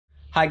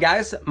Hi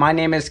guys, my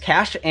name is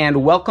Cash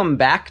and welcome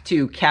back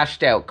to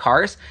Cashed Out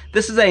Cars.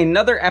 This is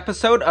another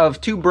episode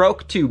of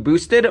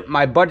 2Broke2Boosted,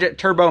 my budget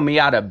turbo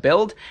Miata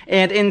build.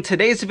 And in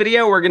today's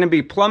video, we're going to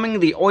be plumbing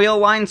the oil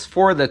lines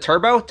for the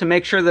turbo to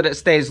make sure that it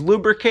stays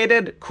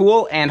lubricated,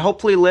 cool, and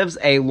hopefully lives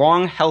a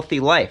long, healthy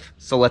life.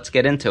 So let's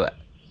get into it.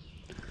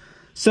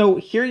 So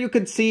here you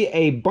can see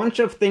a bunch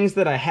of things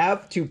that I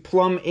have to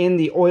plumb in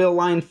the oil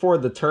line for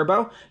the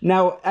turbo.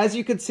 Now, as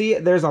you can see,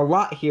 there's a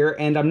lot here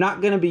and I'm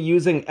not going to be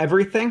using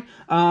everything.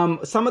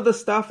 Some of the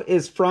stuff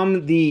is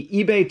from the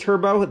eBay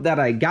turbo that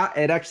I got.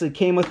 It actually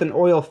came with an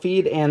oil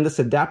feed and this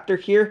adapter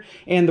here.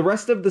 And the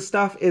rest of the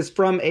stuff is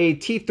from a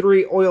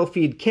T3 oil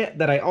feed kit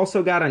that I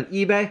also got on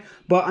eBay.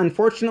 But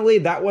unfortunately,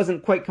 that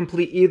wasn't quite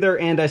complete either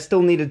and I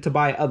still needed to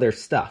buy other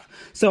stuff.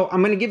 So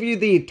I'm going to give you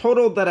the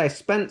total that I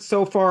spent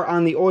so far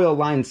on the oil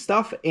line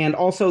stuff and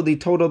also the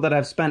total that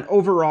I've spent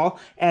overall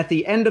at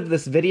the end of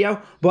this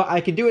video, but I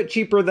could do it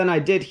cheaper than I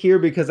did here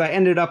because I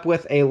ended up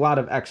with a lot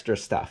of extra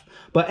stuff.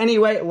 But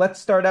anyway,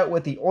 let's start out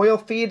with the oil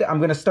feed. I'm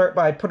going to start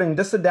by putting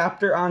this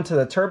adapter onto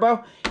the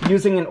turbo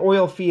using an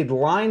oil feed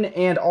line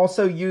and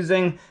also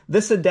using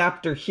this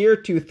adapter here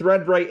to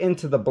thread right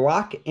into the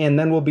block, and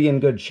then we'll be in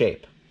good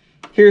shape.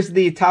 Here's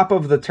the top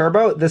of the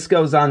turbo. This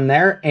goes on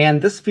there,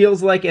 and this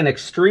feels like an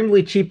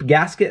extremely cheap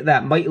gasket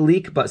that might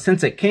leak, but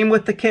since it came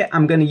with the kit,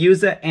 I'm going to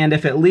use it, and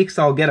if it leaks,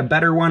 I'll get a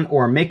better one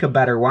or make a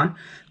better one.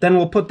 Then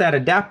we'll put that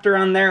adapter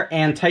on there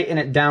and tighten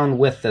it down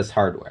with this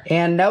hardware.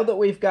 And now that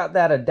we've got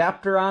that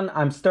adapter on,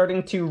 I'm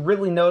starting to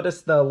really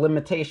notice the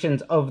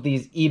limitations of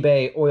these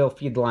eBay oil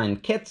feed line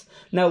kits.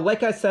 Now,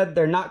 like I said,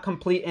 they're not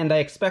complete, and I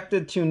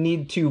expected to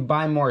need to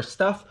buy more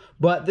stuff,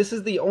 but this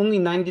is the only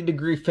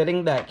 90-degree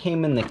fitting that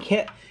came in the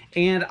kit.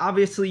 And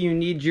obviously you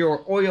need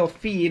your oil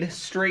feed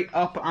straight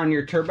up on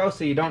your turbo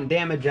so you don't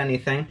damage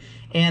anything.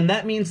 And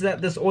that means that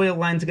this oil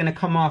line is going to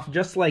come off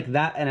just like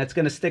that and it's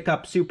going to stick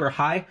up super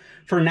high.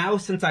 For now,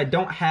 since I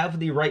don't have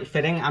the right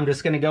fitting, I'm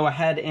just going to go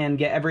ahead and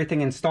get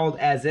everything installed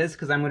as is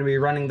because I'm going to be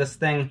running this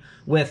thing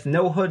with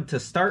no hood to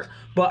start.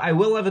 But I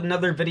will have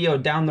another video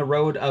down the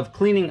road of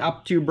cleaning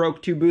up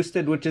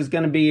 2Broke2Boosted, which is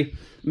going to be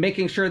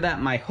making sure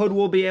that my hood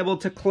will be able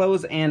to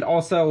close and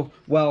also,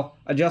 well,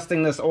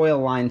 adjusting this oil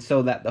line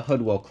so that the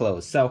hood will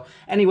close. So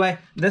anyway,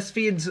 this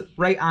feeds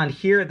right on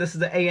here. This is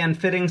the AN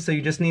fitting, so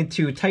you just need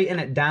to tighten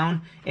it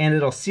down and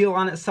it'll seal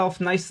on itself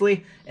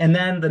nicely. And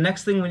then the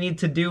next thing we need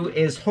to do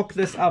is hook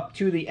this up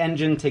to the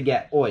engine to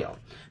get oil.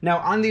 Now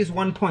on these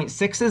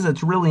 1.6s,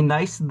 it's really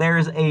nice.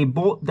 There's a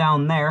bolt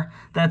down there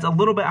that's a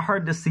little bit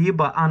hard to see,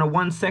 but on a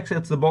 1.6,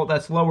 it's the bolt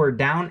that's lower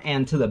down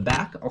and to the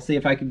back. I'll see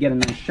if I could get a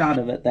nice shot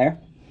of it there.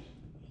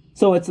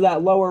 So it's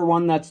that lower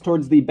one that's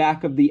towards the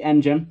back of the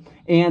engine,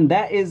 and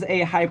that is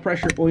a high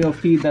pressure oil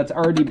feed that's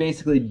already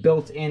basically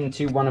built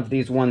into one of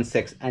these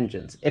 1.6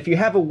 engines. If you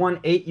have a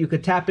 1.8, you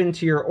could tap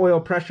into your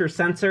oil pressure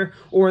sensor,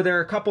 or there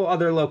are a couple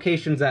other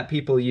locations that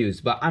people use,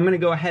 but I'm going to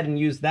go ahead and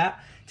use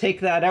that.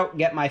 Take that out,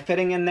 get my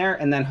fitting in there,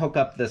 and then hook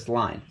up this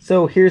line.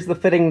 So here's the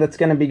fitting that's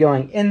going to be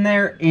going in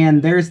there,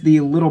 and there's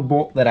the little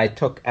bolt that I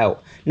took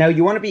out. Now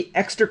you want to be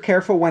extra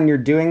careful when you're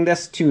doing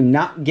this to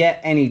not get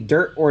any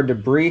dirt or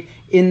debris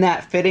in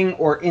that fitting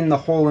or in the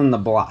hole in the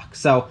block.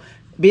 So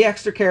be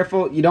extra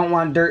careful. You don't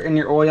want dirt in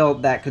your oil.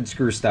 That could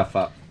screw stuff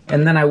up.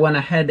 And then I went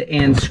ahead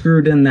and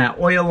screwed in that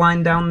oil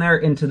line down there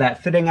into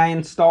that fitting I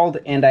installed,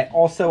 and I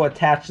also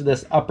attached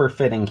this upper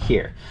fitting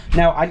here.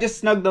 Now, I just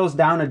snugged those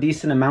down a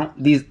decent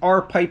amount. These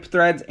are pipe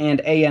threads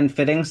and AN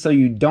fittings, so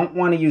you don't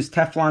want to use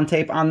Teflon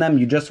tape on them.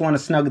 You just want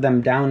to snug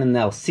them down and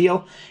they'll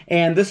seal.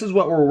 And this is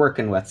what we're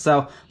working with.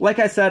 So, like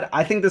I said,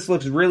 I think this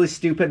looks really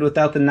stupid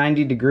without the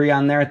 90-degree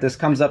on there. This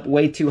comes up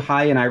way too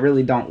high and I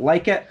really don't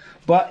like it.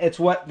 But it's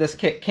what this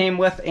kit came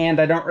with, and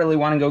I don't really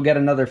want to go get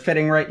another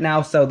fitting right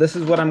now, so this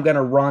is what I'm going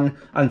to run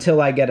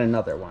until I get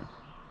another one.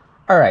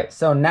 Alright,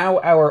 so now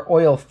our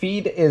oil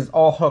feed is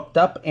all hooked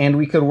up and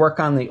we could work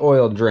on the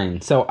oil drain.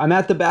 So I'm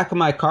at the back of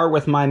my car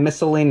with my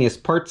miscellaneous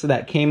parts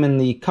that came in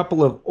the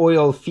couple of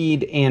oil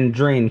feed and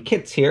drain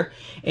kits here.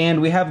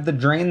 And we have the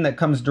drain that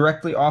comes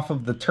directly off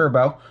of the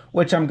turbo,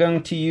 which I'm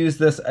going to use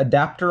this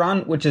adapter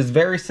on, which is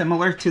very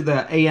similar to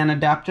the AN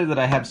adapter that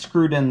I have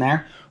screwed in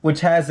there, which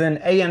has an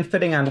AN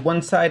fitting on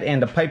one side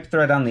and a pipe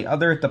thread on the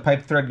other. The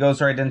pipe thread goes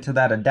right into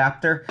that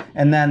adapter,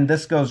 and then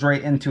this goes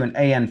right into an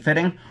AN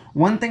fitting.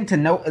 One thing to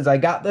note is I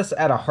got this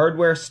at a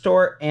hardware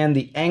store and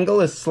the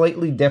angle is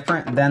slightly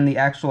different than the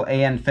actual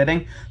AN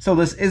fitting. So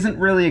this isn't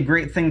really a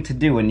great thing to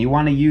do and you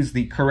want to use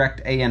the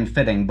correct AN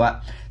fitting.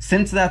 But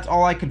since that's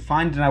all I could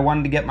find and I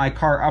wanted to get my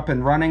car up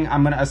and running,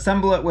 I'm going to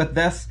assemble it with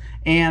this.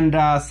 And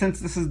since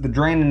this is the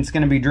drain and it's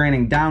going to be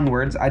draining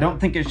downwards, I don't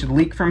think it should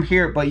leak from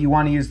here, but you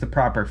want to use the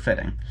proper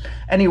fitting.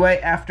 Anyway,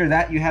 after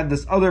that, you have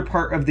this other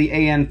part of the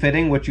AN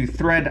fitting, which you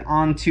thread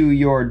onto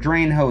your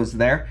drain hose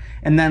there,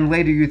 and then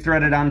later you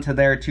thread it onto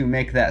there to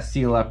make that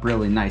seal up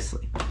really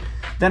nicely.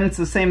 Then it's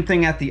the same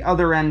thing at the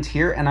other end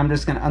here, and I'm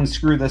just going to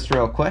unscrew this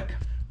real quick.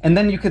 And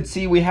then you could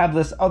see we have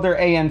this other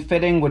AN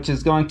fitting, which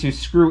is going to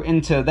screw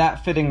into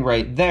that fitting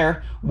right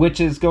there, which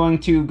is going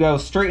to go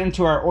straight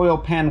into our oil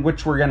pan,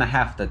 which we're gonna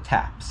have to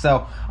tap.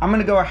 So I'm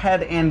gonna go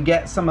ahead and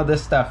get some of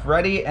this stuff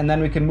ready, and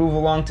then we can move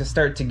along to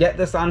start to get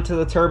this onto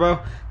the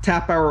turbo,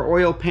 tap our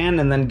oil pan,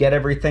 and then get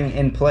everything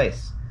in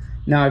place.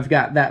 Now I've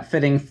got that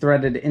fitting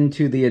threaded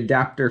into the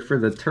adapter for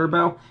the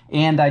turbo,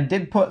 and I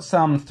did put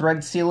some thread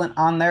sealant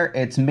on there.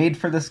 It's made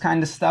for this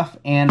kind of stuff,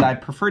 and I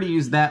prefer to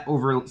use that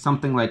over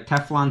something like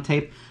Teflon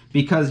tape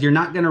because you're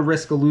not going to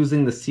risk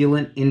losing the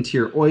sealant into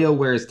your oil,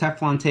 whereas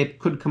Teflon tape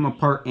could come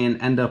apart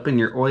and end up in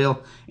your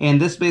oil, and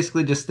this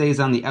basically just stays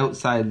on the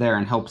outside there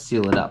and helps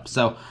seal it up.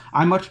 So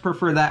I much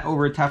prefer that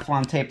over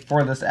Teflon tape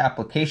for this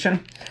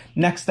application.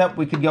 Next up,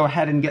 we could go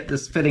ahead and get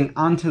this fitting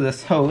onto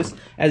this hose.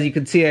 As you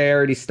can see, I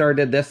already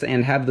started this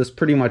and have this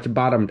pretty much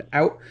bottomed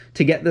out.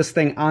 To get this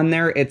thing on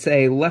there, it's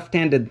a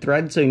left-handed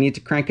thread, so you need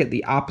to crank it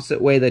the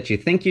opposite way that you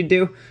think you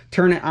do,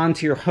 turn it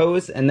onto your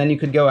hose, and then you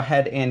could go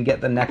ahead and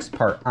get the next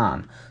part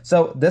on.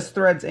 So this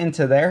threads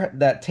into there.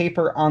 That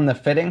taper on the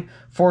fitting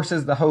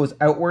forces the hose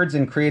outwards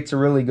and creates a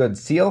really good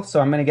seal. So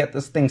I'm going to get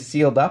this thing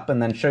sealed up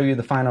and then show you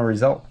the final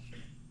result.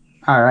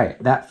 All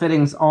right, that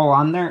fitting's all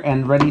on there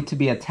and ready to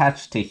be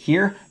attached to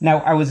here. Now,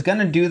 I was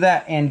gonna do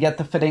that and get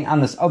the fitting on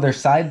this other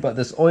side, but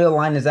this oil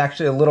line is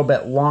actually a little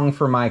bit long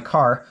for my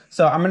car.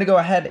 So I'm gonna go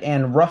ahead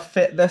and rough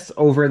fit this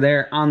over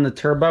there on the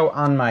turbo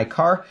on my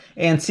car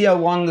and see how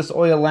long this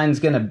oil line's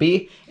gonna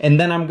be. And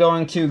then I'm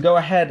going to go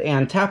ahead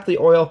and tap the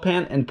oil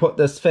pan and put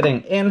this fitting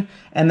in,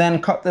 and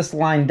then cut this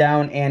line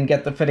down and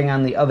get the fitting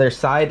on the other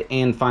side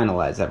and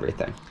finalize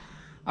everything.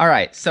 All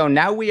right, so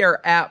now we are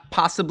at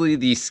possibly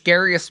the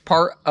scariest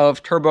part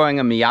of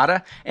turboing a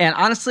Miata, and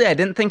honestly, I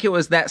didn't think it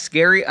was that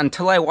scary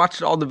until I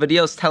watched all the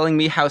videos telling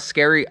me how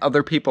scary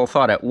other people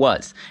thought it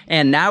was.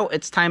 And now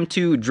it's time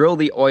to drill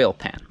the oil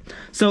pan.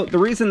 So the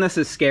reason this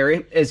is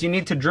scary is you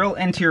need to drill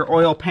into your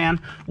oil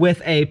pan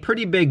with a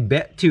pretty big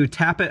bit to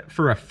tap it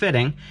for a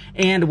fitting,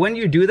 and when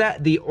you do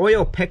that, the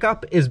oil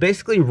pickup is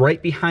basically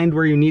right behind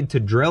where you need to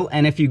drill,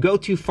 and if you go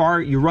too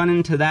far, you run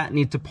into that,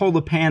 need to pull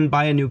the pan,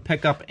 buy a new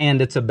pickup,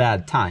 and it's a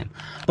bad time.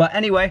 But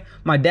anyway,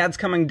 my dad's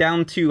coming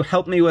down to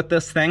help me with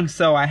this thing,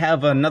 so I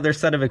have another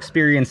set of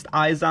experienced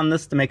eyes on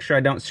this to make sure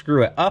I don't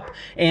screw it up,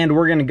 and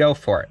we're gonna go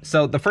for it.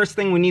 So the first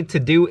thing we need to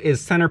do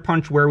is center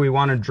punch where we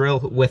want to drill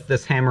with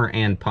this hammer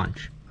and punch.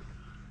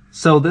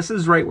 So this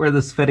is right where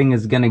this fitting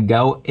is gonna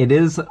go. It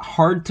is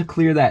hard to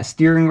clear that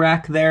steering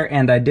rack there,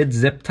 and I did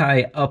zip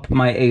tie up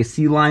my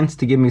AC lines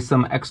to give me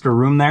some extra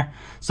room there.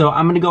 So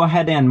I'm gonna go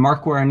ahead and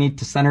mark where I need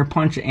to center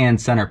punch and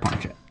center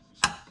punch it.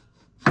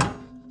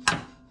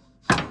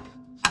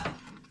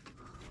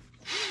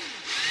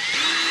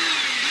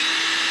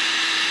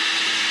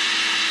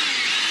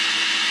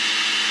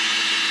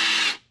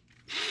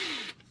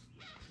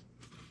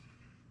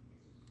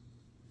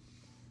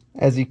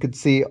 As you could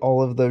see,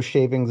 all of those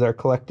shavings are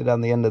collected on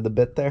the end of the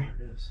bit there.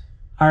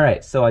 All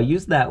right, so I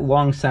used that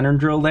long center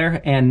drill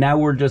there, and now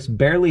we're just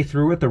barely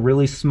through with a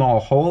really small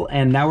hole,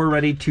 and now we're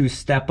ready to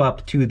step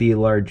up to the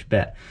large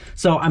bit.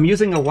 So I'm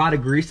using a lot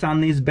of grease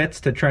on these bits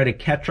to try to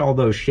catch all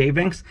those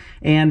shavings,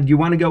 and you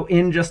want to go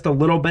in just a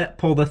little bit,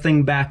 pull the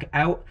thing back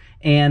out,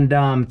 and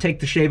take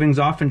the shavings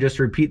off, and just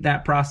repeat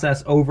that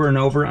process over and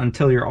over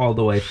until you're all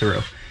the way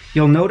through.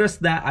 You'll notice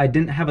that I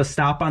didn't have a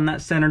stop on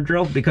that center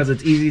drill because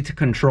it's easy to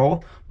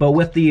control, but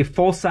with the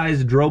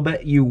full-size drill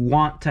bit, you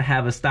want to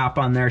have a stop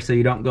on there so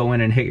you don't go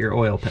in and hit your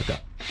oil pickup.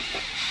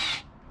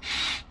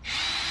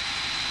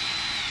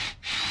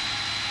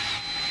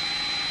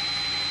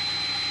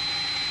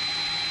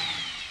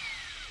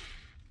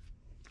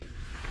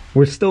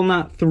 We're still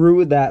not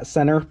through that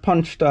center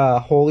punched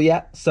hole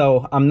yet,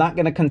 so I'm not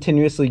going to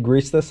continuously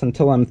grease this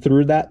until I'm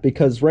through that,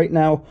 because right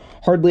now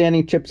hardly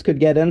any chips could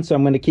get in, so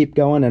I'm going to keep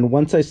going, and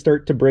once I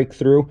start to break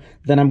through,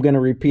 then I'm going to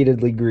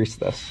repeatedly grease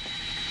this.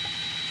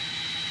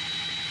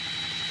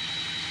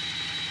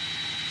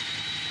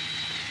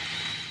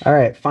 All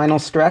right, final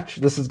stretch.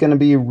 This is going to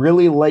be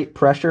really light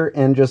pressure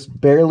and just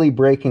barely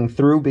breaking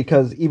through,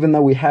 because even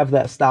though we have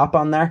that stop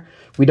on there,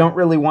 we don't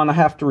really want to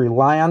have to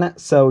rely on it,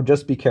 so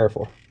just be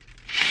careful.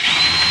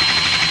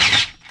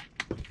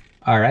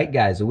 All right,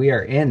 guys, we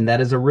are in.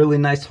 That is a really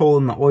nice hole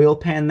in the oil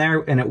pan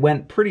there, and it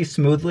went pretty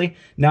smoothly.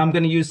 Now I'm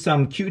going to use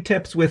some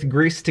Q-tips with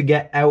grease to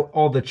get out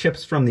all the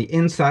chips from the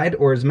inside,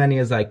 or as many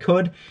as I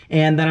could,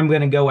 and then I'm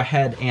going to go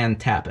ahead and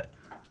tap it.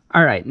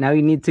 All right, now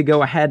you need to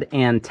go ahead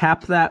and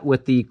tap that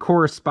with the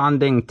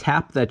corresponding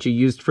tap that you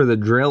used for the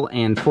drill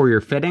and for your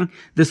fitting.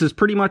 This is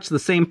pretty much the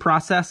same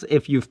process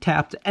if you've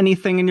tapped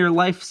anything in your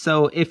life,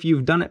 so if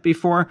you've done it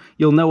before,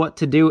 you'll know what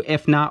to do.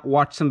 If not,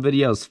 watch some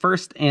videos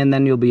first, and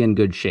then you'll be in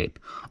good shape.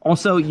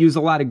 Also, use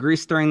a lot of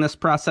grease during this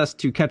process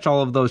to catch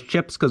all of those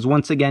chips, because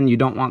once again, you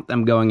don't want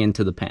them going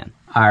into the pan.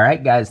 All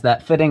right, guys,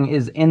 that fitting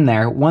is in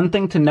there. One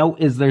thing to note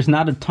is there's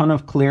not a ton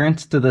of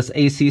clearance to this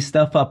AC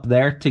stuff up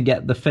there to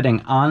get the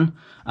fitting on.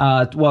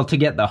 To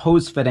get the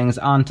hose fittings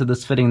onto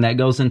this fitting that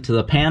goes into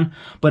the pan,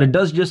 but it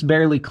does just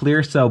barely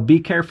clear, so be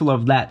careful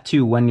of that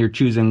too when you're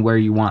choosing where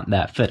you want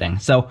that fitting.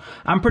 So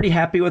I'm pretty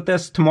happy with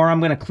this. Tomorrow I'm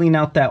going to clean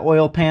out that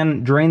oil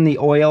pan, drain the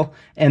oil,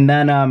 and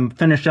then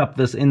finish up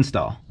this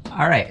install.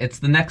 All right, it's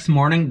the next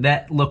morning.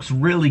 That looks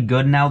really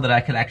good now that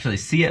I could actually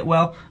see it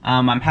well.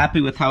 I'm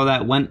happy with how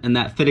that went, and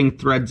that fitting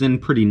threads in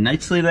pretty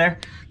nicely there.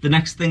 The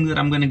next thing that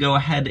I'm going to go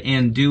ahead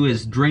and do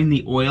is drain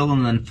the oil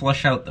and then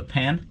flush out the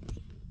pan.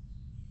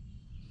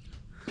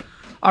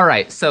 All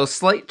right, so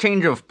slight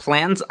change of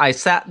plans. I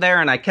sat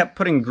there and I kept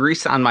putting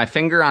grease on my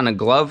finger on a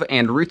glove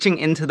and reaching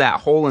into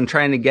that hole and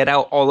trying to get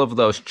out all of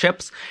those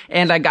chips.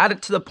 And I got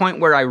it to the point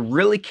where I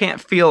really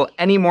can't feel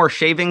any more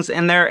shavings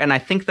in there, and I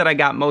think that I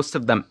got most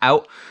of them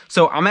out.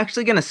 So I'm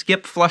actually gonna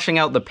skip flushing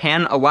out the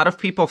pan. A lot of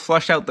people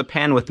flush out the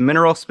pan with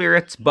mineral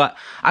spirits, but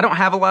I don't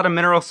have a lot of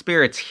mineral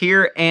spirits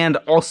here, and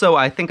also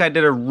I think I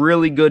did a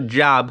really good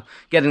job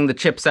getting the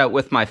chips out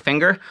with my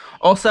finger.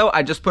 Also,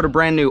 I just put a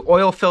brand new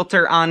oil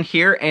filter on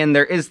here, and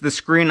there is the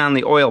screen on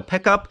the oil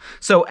pickup,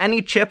 so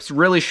any chips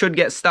really should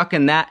get stuck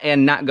in that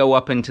and not go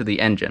up into the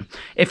engine.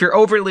 If you're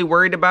overly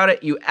worried about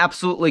it, you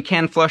absolutely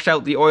can flush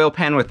out the oil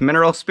pan with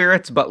mineral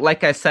spirits, but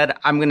like I said,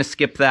 I'm gonna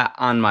skip that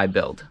on my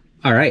build.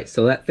 All right,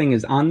 so that thing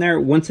is on there.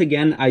 Once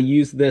again, I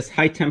use this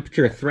high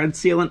temperature thread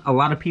sealant. A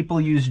lot of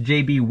people use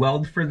JB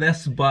Weld for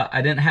this, but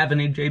I didn't have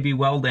any JB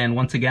Weld, and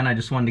once again, I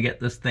just wanted to get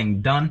this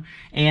thing done,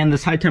 and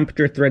this high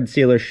temperature thread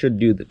sealer should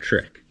do the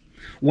trick.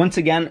 Once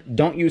again,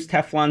 don't use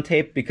Teflon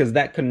tape because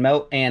that could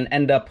melt and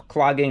end up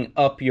clogging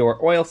up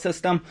your oil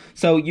system,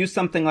 so use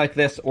something like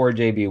this or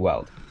JB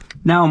Weld.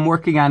 Now I'm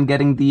working on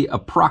getting the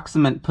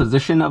approximate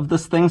position of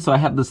this thing, so I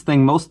have this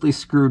thing mostly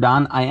screwed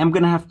on. I am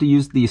going to have to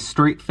use the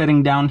straight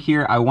fitting down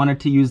here. I wanted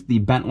to use the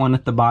bent one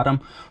at the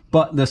bottom,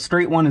 but the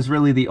straight one is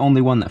really the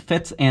only one that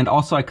fits, and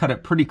also I cut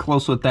it pretty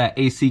close with that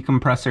AC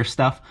compressor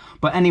stuff.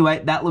 But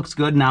anyway, that looks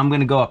good. Now I'm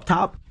going to go up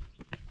top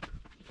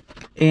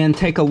and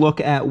take a look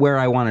at where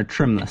I want to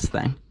trim this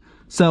thing.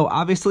 So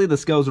obviously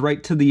this goes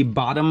right to the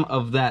bottom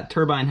of that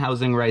turbine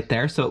housing right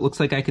there, so it looks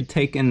like I could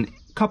take a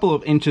couple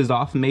of inches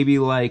off, maybe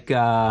like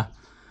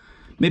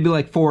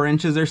 4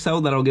 inches or so.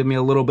 That'll give me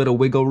a little bit of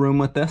wiggle room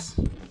with this.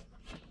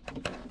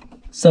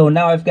 So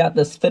now I've got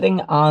this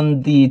fitting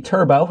on the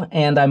turbo,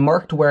 and I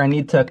marked where I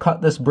need to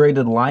cut this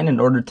braided line in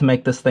order to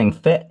make this thing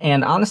fit.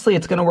 And honestly,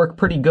 it's going to work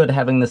pretty good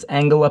having this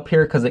angle up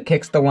here because it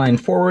kicks the line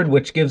forward,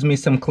 which gives me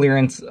some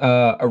clearance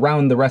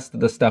around the rest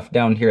of the stuff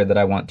down here that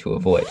I want to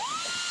avoid.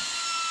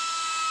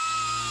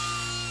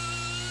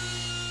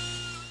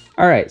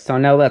 All right, so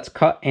now that's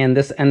cut and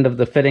this end of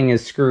the fitting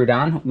is screwed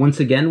on.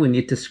 Once again, we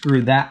need to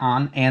screw that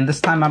on, and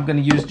this time I'm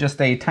going to use just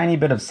a tiny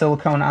bit of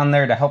silicone on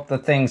there to help the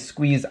thing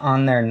squeeze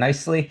on there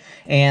nicely,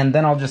 and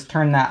then I'll just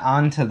turn that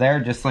on to there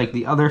just like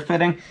the other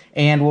fitting,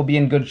 and we'll be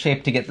in good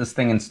shape to get this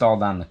thing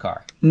installed on the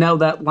car. Now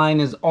that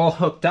line is all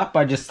hooked up,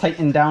 I just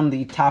tightened down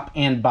the top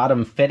and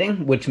bottom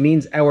fitting, which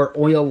means our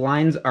oil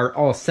lines are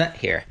all set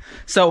here.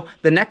 So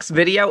the next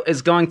video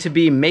is going to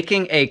be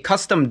making a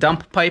custom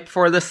dump pipe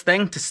for this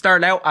thing. To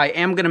start out, I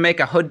am going to make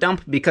a hood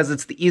dump because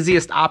it's the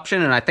easiest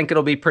option and I think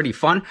it'll be pretty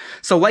fun.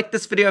 So like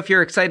this video if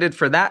you're excited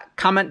for that.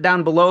 Comment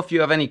down below if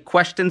you have any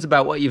questions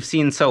about what you've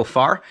seen so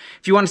far.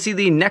 If you want to see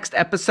the next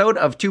episode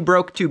of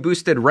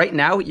 2Broke2Boosted right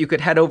now, you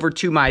could head over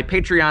to my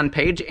Patreon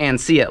page and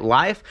see it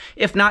live.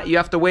 If not, you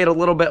have to wait a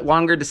little bit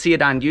longer to see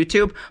it on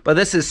YouTube, but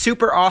this is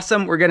super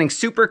awesome. We're getting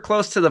super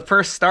close to the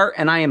first start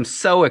and I am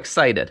so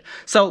excited.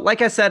 So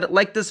like I said,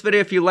 like this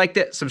video if you liked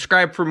it,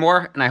 subscribe for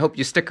more, and I hope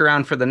you stick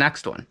around for the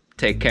next one.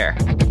 Take care.